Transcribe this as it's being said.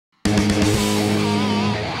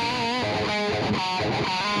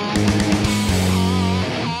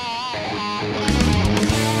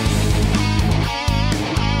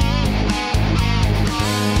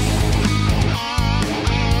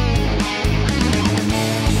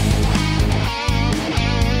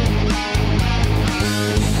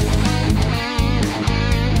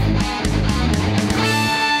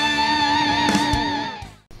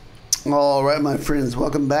Alright, my friends,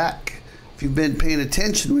 welcome back. If you've been paying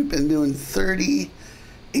attention, we've been doing 30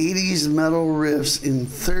 80s metal riffs in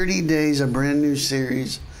 30 days, a brand new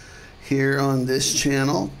series here on this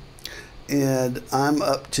channel. And I'm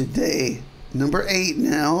up to day number 8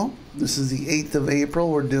 now. This is the 8th of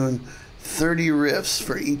April. We're doing 30 riffs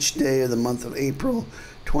for each day of the month of April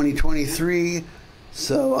 2023.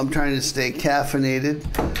 So I'm trying to stay caffeinated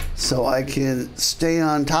so I can stay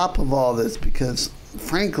on top of all this, because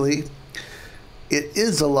frankly, it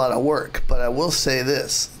is a lot of work, but I will say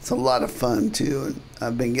this, it's a lot of fun too. And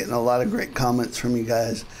I've been getting a lot of great comments from you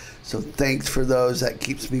guys. So thanks for those. That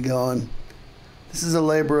keeps me going. This is a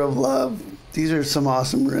labor of love. These are some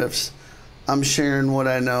awesome riffs. I'm sharing what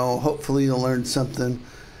I know. Hopefully you'll learn something.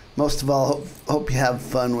 Most of all, hope you have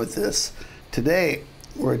fun with this. Today,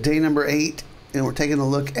 we're at day number 8, and we're taking a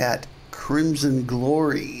look at Crimson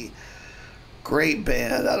Glory. Great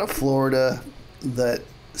band out of Florida that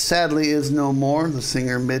sadly is no more. The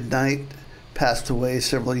singer Midnight passed away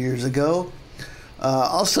several years ago.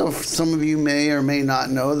 Also, some of you may or may not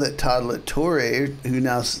know that Todd LaTorre, who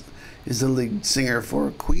now is the lead singer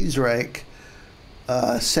for Queensryche,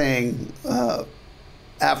 sang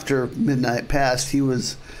after Midnight passed. He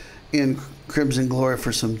was in Crimson Glory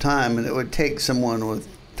for some time, and it would take someone with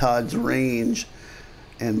Todd's range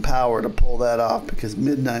and power to pull that off, because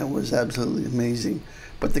Midnight was absolutely amazing.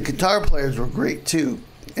 But the guitar players were great too.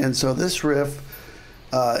 And so this riff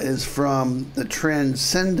is from the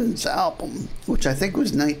Transcendence album, which I think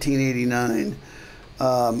was 1989.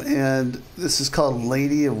 And this is called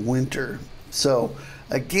Lady of Winter. So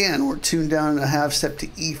again, we're tuned down a half step to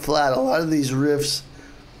E flat. A lot of these riffs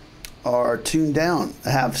are tuned down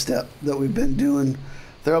a half step that we've been doing.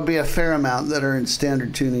 There'll be a fair amount that are in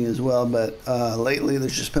standard tuning as well, but lately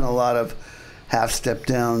there's just been a lot of half step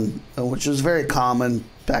down, which was very common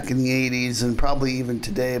back in the 80s and probably even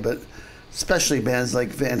today, but especially bands like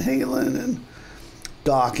Van Halen and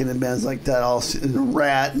Dokken and bands like that, and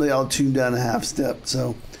Rat, they all tuned down a half step.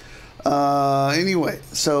 So anyway,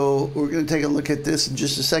 so we're going to take a look at this in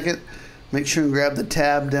just a second. Make sure and grab the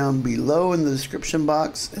tab down below in the description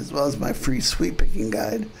box, as well as my free sweet picking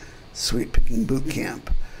guide, Sweet Picking Boot Camp.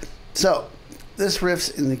 So this riff's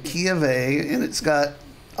in the key of A, and it's got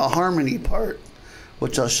a harmony part,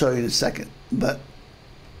 which I'll show you in a second. But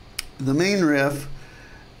the main riff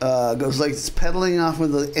goes like it's pedaling off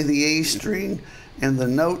with the A string, and the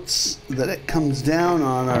notes that it comes down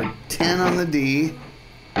on are 10 on the D,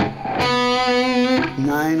 9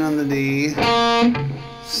 on the D,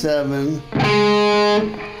 7,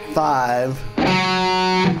 5,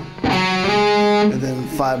 and then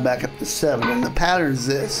 5 back up to 7. And the pattern's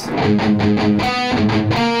this.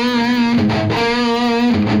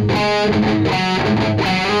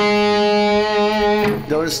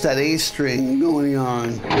 Notice that A string going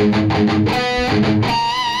on.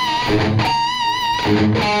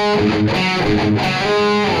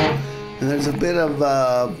 And there's a bit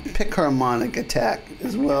of pick harmonic attack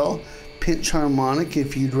as well. Pinch harmonic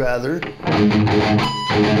if you'd rather.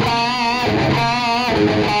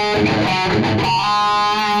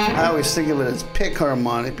 I always think of it as pick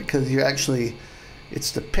harmonic, because you actually,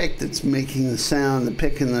 it's the pick that's making the sound, the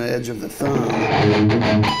pick in the edge of the thumb.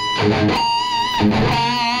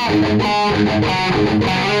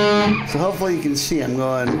 So hopefully you can see I'm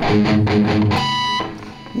going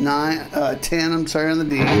 10, I'm sorry, on the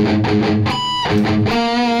D,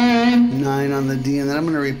 9 on the D, and then I'm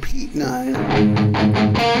going to repeat 9.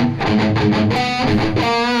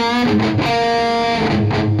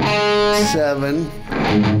 7,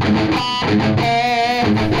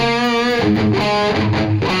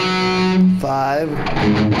 5,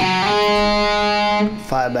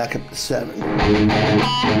 5 back up to 7.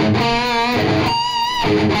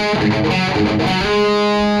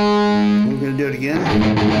 We're going to do it again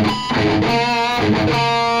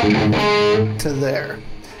to there.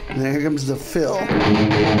 And then here comes the fill.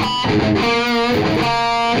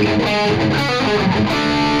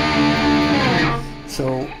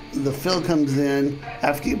 So the fill comes in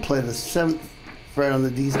after you play the 7th fret on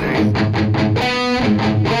the D string.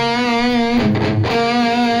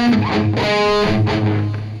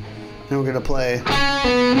 Then we're going to play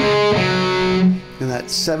in that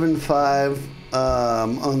 7-5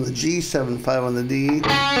 on the G, 7-5 on the D,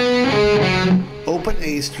 open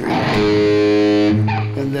A string,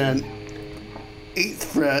 and then 8th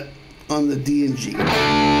fret on the D and G.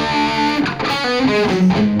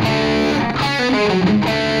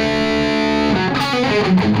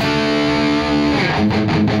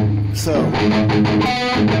 So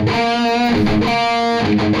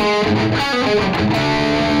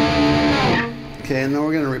okay, and then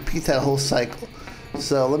we're going to repeat that whole cycle.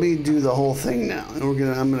 So let me do the whole thing now, and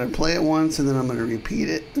I'm gonna play it once, and then I'm gonna repeat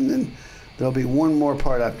it, and then there'll be one more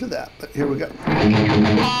part after that. But here we go.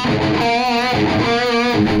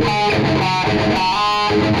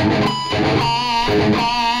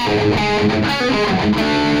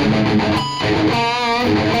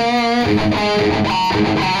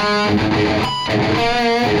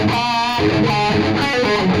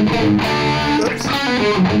 Oops.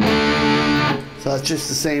 So that's just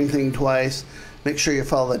the same thing twice. Make sure you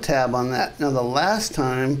follow the tab on that. Now the last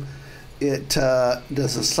time, it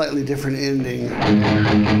does a slightly different ending.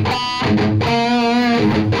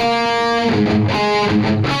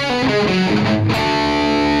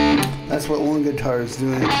 That's what one guitar is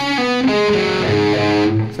doing. So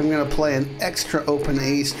I'm going to play an extra open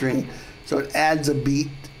A string, so it adds a beat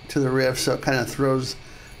to the riff, so it kind of throws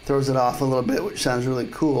it off a little bit, which sounds really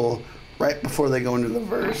cool right before they go into the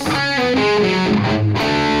verse.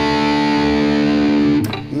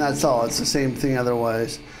 And that's all. It's the same thing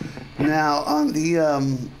otherwise. Now on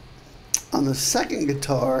the second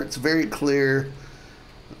guitar, it's very clear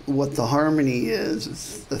what the harmony is.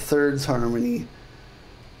 It's the thirds harmony.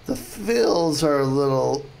 The fills are a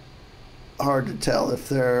little hard to tell if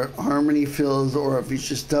they're harmony fills or if he's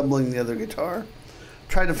just doubling the other guitar.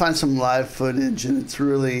 Tried to find some live footage, and it's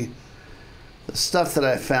really, the stuff that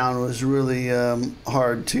I found was really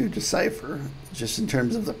hard to decipher, just in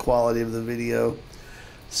terms of the quality of the video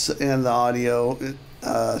and the audio.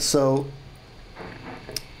 So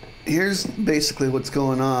here's basically what's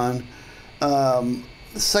going on. The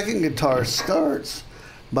second guitar starts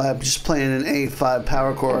by just playing an A5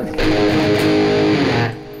 power chord and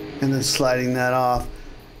then sliding that off,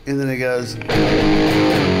 and then it goes,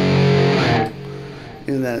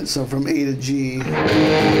 and then so from A to G, and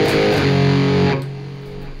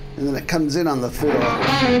then it comes in on the fill,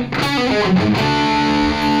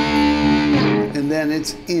 and then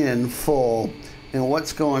it's in full. And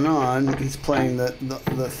what's going on, he's playing the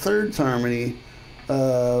thirds harmony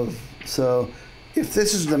of, so if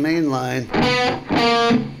this is the main line,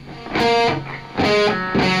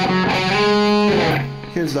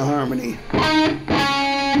 here's the harmony.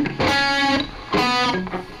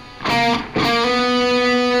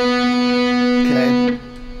 Okay,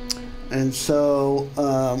 and so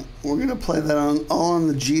we're gonna play that all on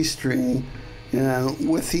the G string, and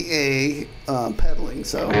with the A pedaling.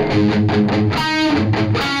 So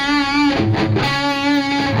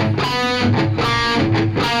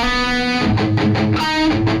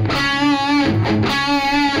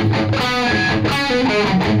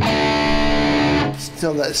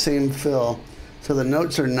still that same fill. So the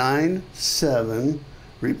notes are 9, 7,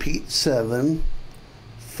 repeat 7,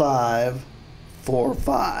 5, 4,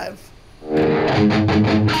 5.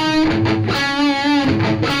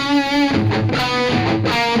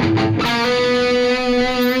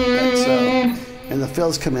 And the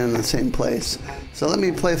fills come in the same place. So let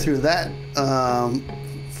me play through that,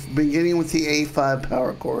 beginning with the A5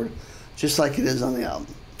 power chord, just like it is on the album.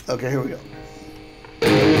 Okay, here we go.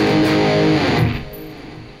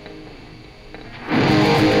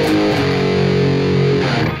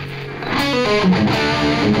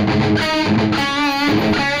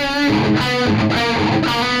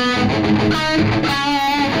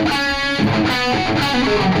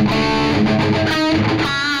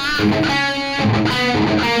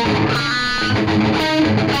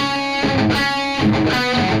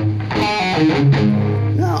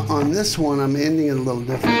 Now on this one, I'm ending it a little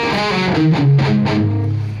different.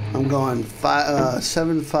 I'm going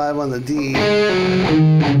 7/5 on the D,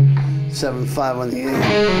 7/5 on the A,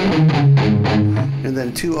 and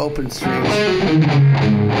then 2 open strings.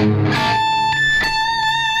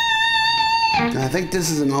 And I think this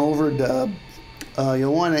is an overdub.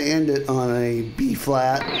 You'll want to end it on a B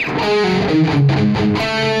flat,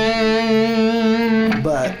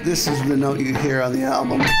 but this is the note you hear on the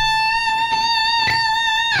album.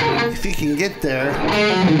 If you can get there,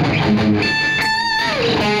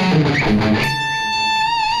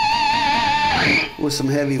 with some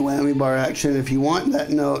heavy whammy bar action, if you want that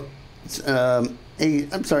note, it's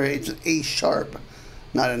it's an A sharp,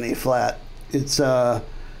 not an A flat. It's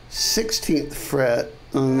 16th fret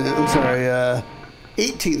on the,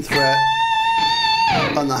 18th fret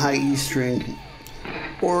on the high E string,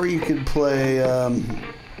 or you could play,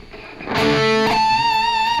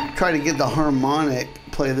 try to get the harmonic,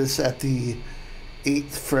 play this at the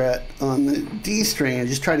 8th fret on the D string and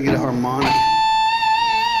just try to get a harmonic,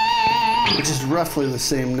 which is roughly the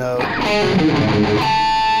same note.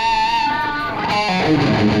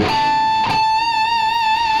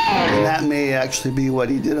 And that may actually be what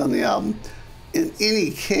he did on the album. In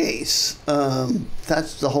any case,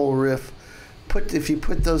 that's the whole riff if you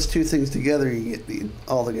put those two things together, you get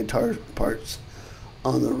all the guitar parts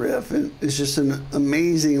on the riff, and it's just an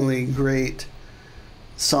amazingly great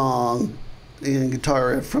song and guitar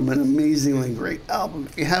riff from an amazingly great album.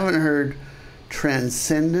 If you haven't heard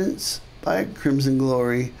Transcendence by Crimson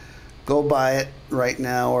Glory, go buy it right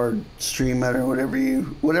now or stream it or whatever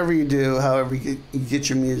you do, however you get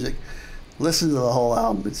your music. Listen to the whole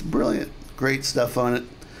album. It's brilliant. Great stuff on it,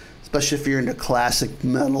 especially if you're into classic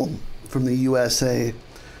metal from the USA.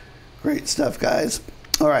 Great stuff, guys.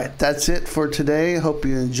 All right, that's it for today. Hope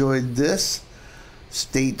you enjoyed this.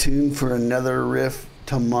 Stay tuned for another riff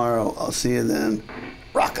tomorrow. I'll see you then.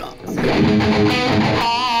 Rock on.